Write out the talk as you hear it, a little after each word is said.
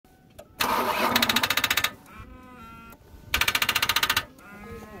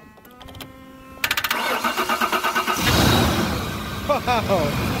Wow.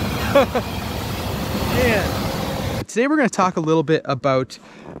 Man. Today we're going to talk a little bit about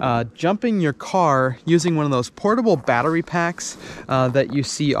jumping your car using one of those portable battery packs that you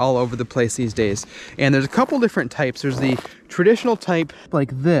see all over the place these days. And there's a couple different types. There's the traditional type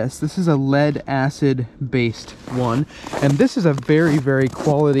like this. This is a lead acid based one. And this is a very, very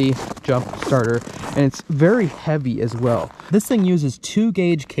quality jump starter. And it's very heavy as well. This thing uses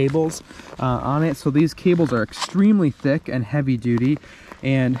 2-gauge cables on it. So these cables are extremely thick and heavy duty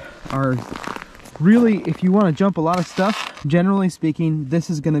and are really, if you want to jump a lot of stuff, generally speaking, this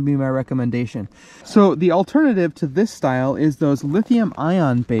is going to be my recommendation. So the alternative to this style is those lithium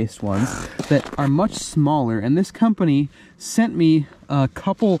ion based ones that are much smaller, and this company sent me a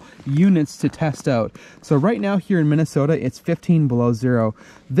couple units to test out. So right now here in Minnesota, it's 15 below zero.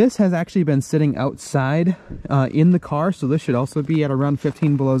 This has actually been sitting outside in the car, so this should also be at around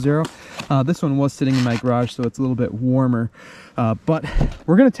 15 below zero. This one was sitting in my garage, so it's a little bit warmer. But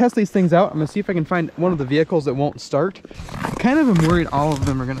we're going to test these things out. I'm going to see if I can find one of the vehicles that won't start. I kind of am worried all of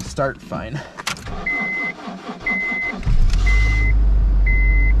them are going to start fine.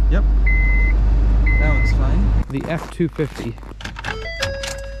 Yep. That one's fine. The F-250.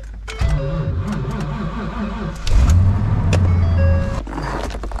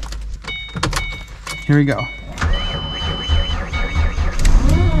 Here we go.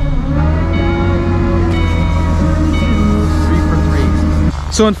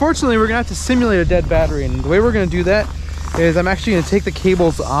 So unfortunately, we're gonna have to simulate a dead battery, and the way we're gonna do that is I'm actually gonna take the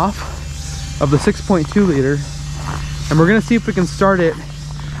cables off of the 6.2 liter, and we're gonna see if we can start it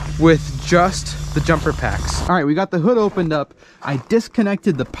with just the jumper packs. All right, we got the hood opened up. I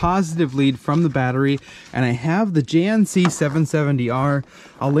disconnected the positive lead from the battery, and I have the JNC 770R.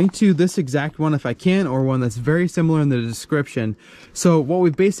 I'll link to this exact one if I can, or one that's very similar in the description. So what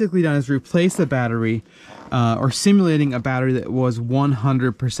we've basically done is replace the battery, or simulating a battery that was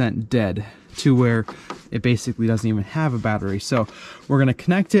 100% dead, to where it basically doesn't even have a battery. So we're gonna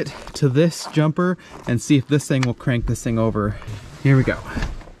connect it to this jumper and see if this thing will crank this thing over. Here we go.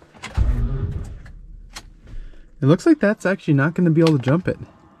 It looks like that's actually not going to be able to jump it.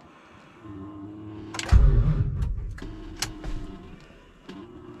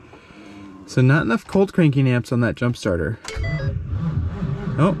 So not enough cold cranking amps on that jump starter.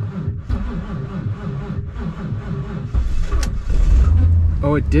 Oh.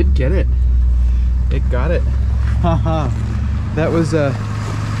 Oh, it did get it. It got it. Haha. That was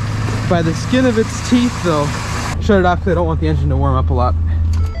by the skin of its teeth though. Shut it off because I don't want the engine to warm up a lot,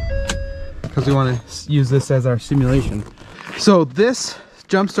 because we want to use this as our simulation. So this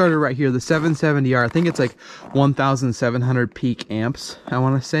jump starter right here, the 770R, I think it's like 1,700 peak amps, I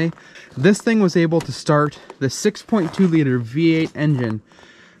want to say. This thing was able to start the 6.2 liter V8 engine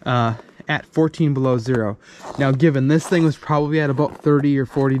at 14 below zero. Now given this thing was probably at about 30 or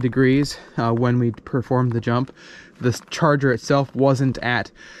 40 degrees when we performed the jump, this charger itself wasn't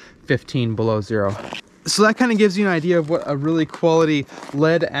at 15 below zero. So that kind of gives you an idea of what a really quality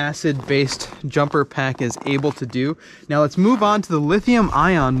lead acid based jumper pack is able to do. Now let's move on to the lithium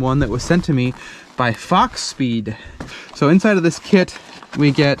ion one that was sent to me by Fox Speed. So inside of this kit we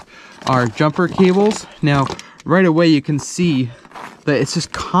get our jumper cables. Now right away you can see that it's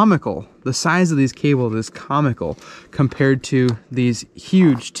just comical. The size of these cables is comical compared to these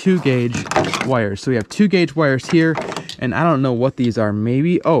huge 2-gauge wires. So we have 2-gauge wires here, and I don't know what these are,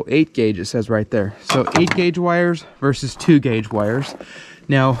 maybe, oh, 8-gauge it says right there. So 8-gauge wires versus 2-gauge wires.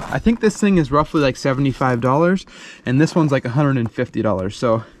 Now, I think this thing is roughly like $75, and this one's like $150.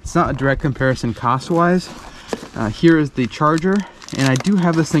 So it's not a direct comparison cost-wise. Here is the charger, and I do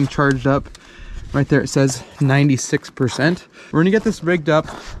have this thing charged up. Right there it says 96%. We're gonna get this rigged up.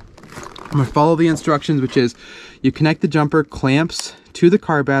 I'm gonna follow the instructions, which is you connect the jumper clamps to the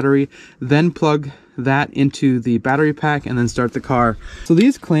car battery, then plug that into the battery pack, and then start the car. So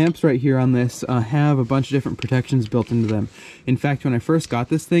these clamps right here on this have a bunch of different protections built into them. In fact, when I first got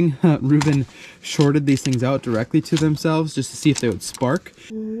this thing, Ruben shorted these things out directly to themselves just to see if they would spark.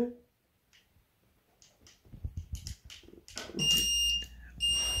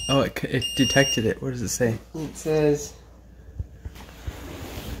 Oh, it detected it. What does it say? It says...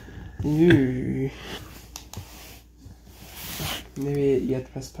 Maybe you have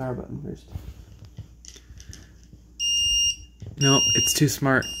to press the power button first. No, it's too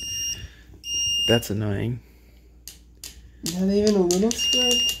smart. That's annoying. Not even a little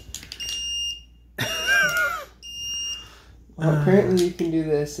spark? Well, apparently you can do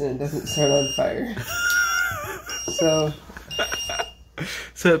this and it doesn't start on fire.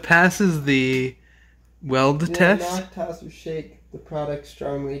 So it passes the weld test? Knock, toss, or shake the product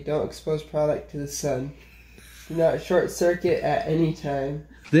strongly. Don't expose product to the sun. Do not short circuit at any time.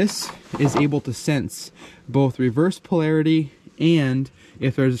 This is able to sense both reverse polarity and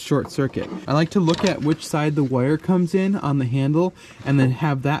if there's a short circuit. I like to look at which side the wire comes in on the handle and then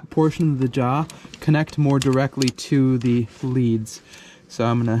have that portion of the jaw connect more directly to the leads. So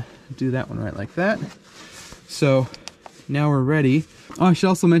I'm gonna do that one right like that. So now we're ready. Oh, I should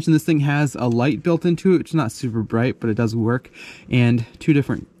also mention this thing has a light built into it. It's not super bright, but it does work. And two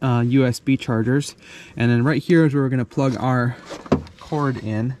different USB chargers. And then right here is where we're gonna plug our cord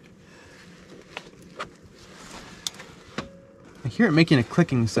in. I hear it making a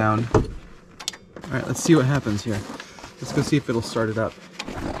clicking sound. All right, let's see what happens here. Let's go see if it'll start it up.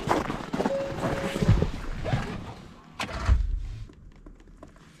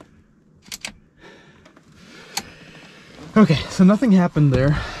 Okay, so nothing happened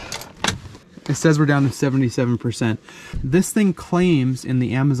there. It says we're down to 77%. This thing claims in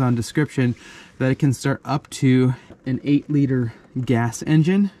the Amazon description that it can start up to an 8-liter gas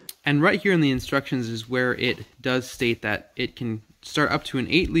engine. And right here in the instructions is where it does state that it can start up to an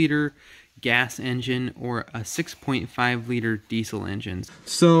 8-liter gas engine or a 6.5-liter diesel engine.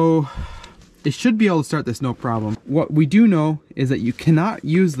 So it should be able to start this no problem. What we do know is that you cannot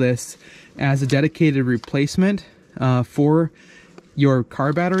use this as a dedicated replacement for your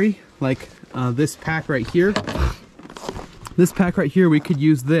car battery, like this pack right here. This pack right here, we could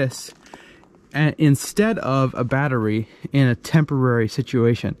use this instead of a battery in a temporary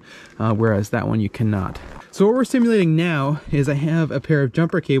situation, whereas that one you cannot. So what we're simulating now is I have a pair of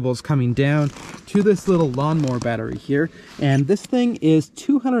jumper cables coming down to this little lawnmower battery here, and this thing is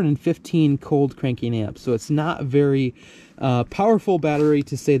 215 cold cranking amps, so it's not very powerful battery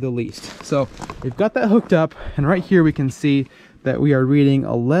to say the least. So we've got that hooked up, and right here we can see that we are reading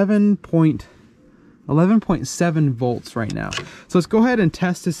 11.7 volts right now. So let's go ahead and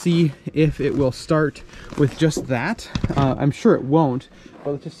test to see if it will start with just that. I'm sure it won't,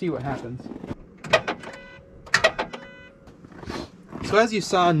 but let's just see what happens. So as you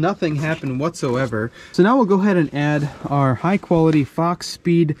saw, nothing happened whatsoever. So now we'll go ahead and add our high quality Fox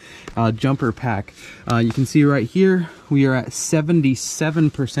Speed jumper pack. You can see right here, we are at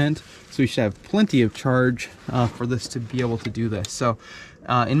 77%. So we should have plenty of charge for this to be able to do this. So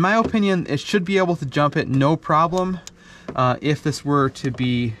in my opinion, it should be able to jump it no problem if this were to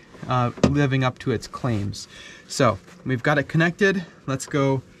be living up to its claims. So we've got it connected. Let's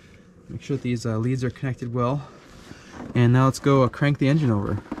go make sure that these leads are connected well. And now let's go crank the engine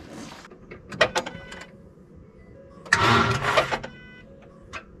over.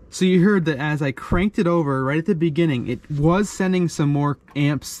 So you heard that as I cranked it over right at the beginning, it was sending some more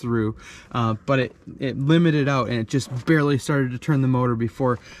amps through, but it limited out and it just barely started to turn the motor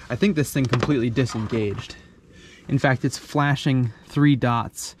before I think this thing completely disengaged. In fact, it's flashing 3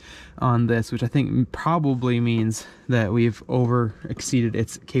 dots on this, which I think probably means that we've over exceeded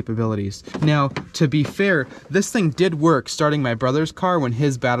its capabilities. Now, to be fair, this thing did work starting my brother's car when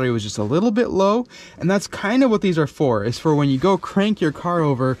his battery was just a little bit low, and that's kind of what these are for, is for when you go crank your car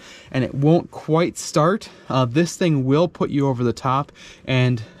over and it won't quite start, this thing will put you over the top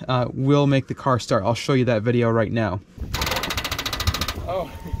and will make the car start. I'll show you that video right now. Oh.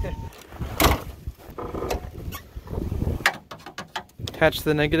 Attach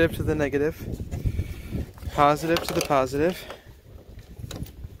the negative to the negative, positive to the positive.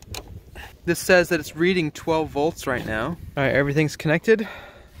 This says that it's reading 12 volts right now. All right, everything's connected.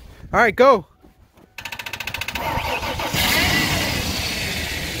 All right, go.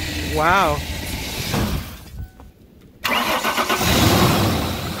 Wow.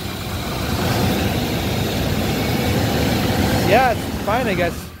 Yeah, it's fine, I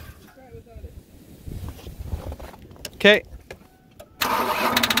guess. Okay.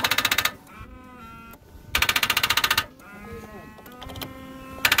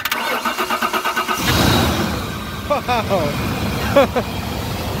 Wow.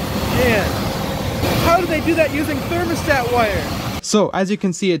 Man, how do they do that using thermostat wire? So as you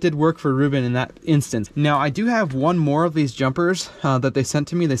can see, it did work for Ruben in that instance. Now I do have one more of these jumpers that they sent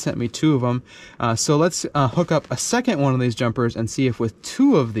to me. They sent me 2 of them. So let's hook up a second one of these jumpers and see if with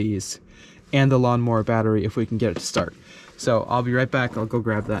 2 of these and the lawnmower battery, if we can get it to start. So I'll be right back. I'll go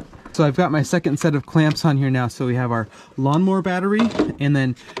grab that. So I've got my second set of clamps on here now. So we have our lawnmower battery, and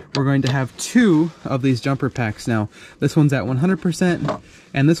then we're going to have 2 of these jumper packs now. This one's at 100%,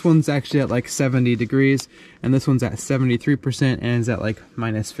 and this one's actually at like 70 degrees, and this one's at 73% and is at like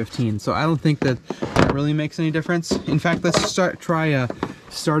 -15. So I don't think that really makes any difference. In fact, let's try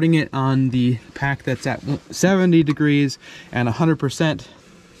starting it on the pack that's at 70 degrees and 100%.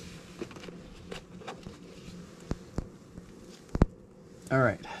 All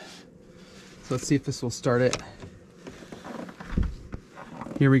right, so let's see if this will start it.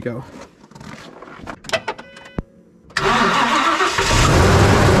 Here we go.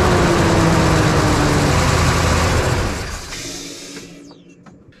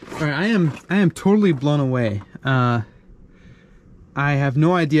 All right, I am totally blown away. I have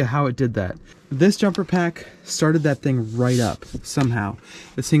no idea how it did that. This jumper pack started that thing right up somehow.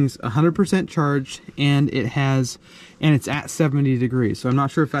 This thing's 100% charged, and it's at 70 degrees. So I'm not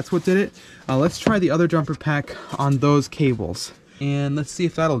sure if that's what did it. Let's try the other jumper pack on those cables, and let's see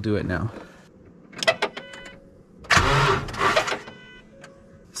if that'll do it now.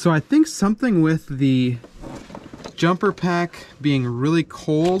 So I think something with the jumper pack being really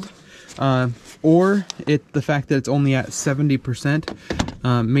cold, or the fact that it's only at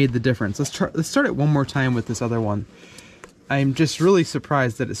 70% made the difference. Let's start it one more time with this other one. I'm just really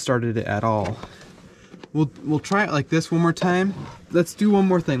surprised that it started it at all. We'll try it like this one more time. Let's do one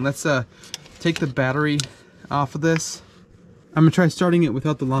more thing. Let's take the battery off of this. I'm gonna try starting it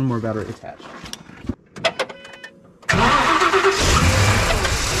without the lawnmower battery attached.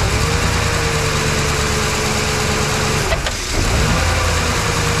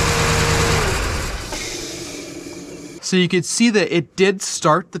 So you could see that it did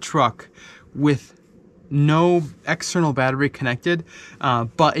start the truck with no external battery connected,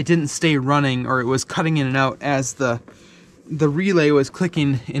 but it didn't stay running, or it was cutting in and out as the relay was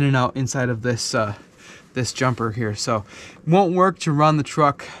clicking in and out inside of this this jumper here. So it won't work to run the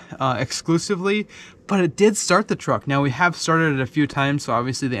truck exclusively, but it did start the truck. Now, we have started it a few times, so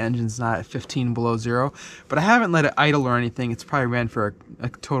obviously the engine's not at 15 below zero, but I haven't let it idle or anything. It's probably ran for a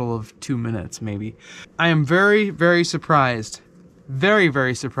total of 2 minutes maybe. I am very, very surprised, very,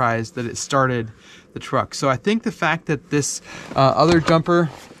 very surprised that it started the truck. So I think the fact that this other jumper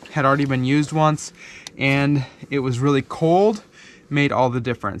had already been used once and it was really cold made all the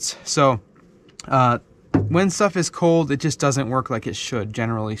difference. So when stuff is cold, it just doesn't work like it should,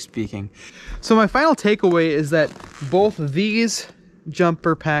 generally speaking. So my final takeaway is that both these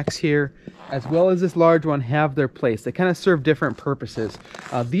jumper packs here, as well as this large one, have their place. They kind of serve different purposes.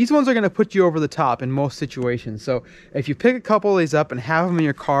 These ones are going to put you over the top in most situations. So if you pick a couple of these up and have them in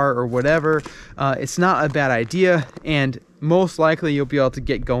your car or whatever, it's not a bad idea, and most likely you'll be able to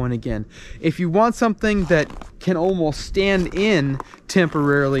get going again. If you want something that can almost stand in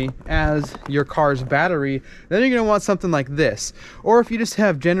temporarily as your car's battery, then you're going to want something like this. Or if you just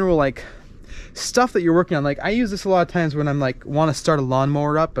have general like stuff that you're working on, like I use this a lot of times when I'm like want to start a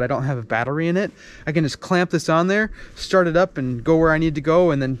lawnmower up but I don't have a battery in it. I can just clamp this on there, start it up, and go where I need to go,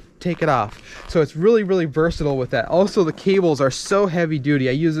 and then take it off. So it's really, really versatile with that. Also, the cables are so heavy duty.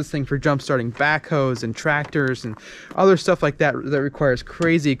 I use this thing for jump starting backhoes and tractors and other stuff like that that requires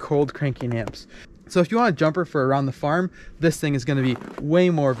crazy cold cranking amps. So if you want a jumper for around the farm, this thing is going to be way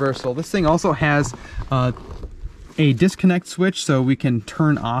more versatile. This thing also has a disconnect switch, so we can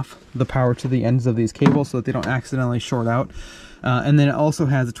turn off the power to the ends of these cables so that they don't accidentally short out. And then it also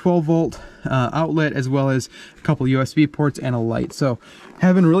has a 12-volt outlet, as well as a couple USB ports and a light. So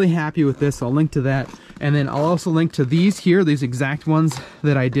have been really happy with this. I'll link to that, and then I'll also link to these here, these exact ones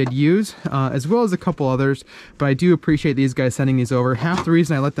that I did use, as well as a couple others. But I do appreciate these guys sending these over. Half the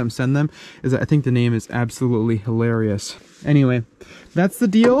reason I let them send them is that I think the name is absolutely hilarious. Anyway, that's the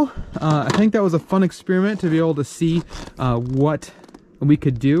deal. I think that was a fun experiment to be able to see what we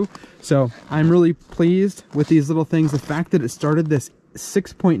could do. So I'm really pleased with these little things. The fact that it started this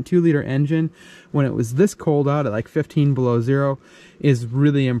 6.2 liter engine when it was this cold out at like 15 below zero is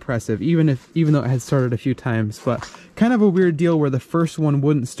really impressive, even though it had started a few times. But kind of a weird deal where the first one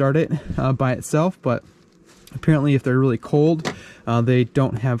wouldn't start it by itself, but apparently if they're really cold, they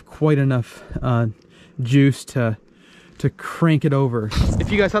don't have quite enough juice to crank it over.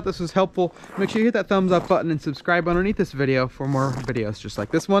 If you guys thought this was helpful, make sure you hit that thumbs up button and subscribe underneath this video for more videos just like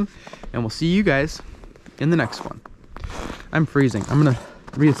this one, and we'll see you guys in the next one. I'm freezing. I'm gonna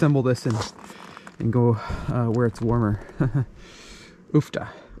reassemble this and go where it's warmer. Oofta.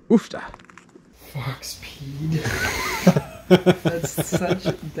 Oofta. Fox Speed. That's such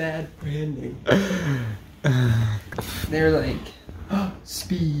bad branding. They're like, oh,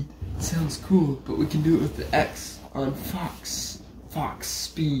 speed sounds cool, but we can do it with the X on Fox. Fox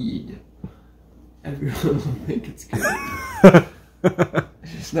Speed. Everyone will think it's good.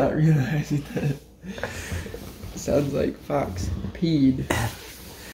 Just not realizing that it sounds like Fox Peed.